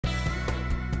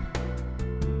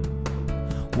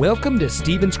Welcome to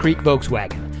Stevens Creek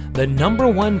Volkswagen, the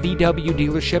 #1 VW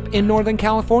dealership in Northern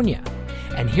California.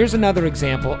 And here's another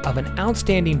example of an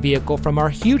outstanding vehicle from our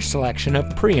huge selection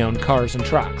of pre-owned cars and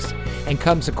trucks, and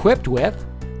comes equipped with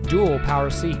dual power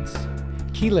seats,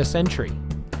 keyless entry,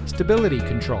 stability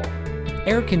control,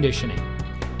 air conditioning,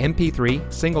 MP3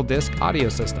 single disc audio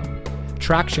system,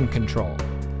 traction control,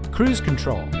 cruise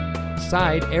control,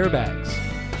 side airbags,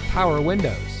 power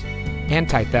windows,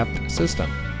 anti-theft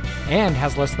system, and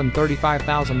has less than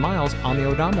 35,000 miles on the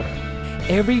odometer.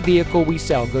 Every vehicle we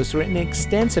sell goes through an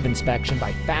extensive inspection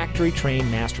by factory-trained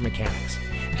master mechanics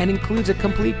and includes a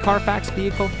complete Carfax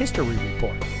vehicle history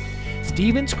report.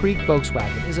 Stevens Creek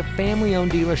Volkswagen is a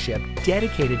family-owned dealership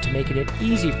dedicated to making it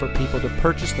easy for people to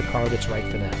purchase the car that's right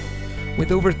for them.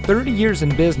 With over 30 years in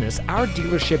business, our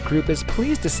dealership group is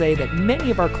pleased to say that many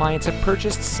of our clients have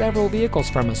purchased several vehicles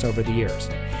from us over the years,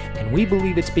 and we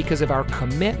believe it's because of our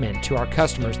commitment to our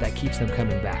customers that keeps them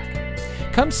coming back.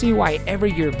 Come see why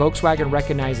every year Volkswagen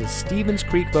recognizes Stevens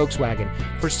Creek Volkswagen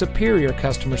for superior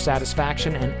customer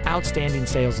satisfaction and outstanding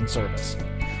sales and service.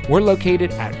 We're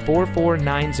located at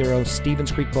 4490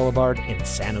 Stevens Creek Boulevard in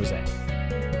San Jose.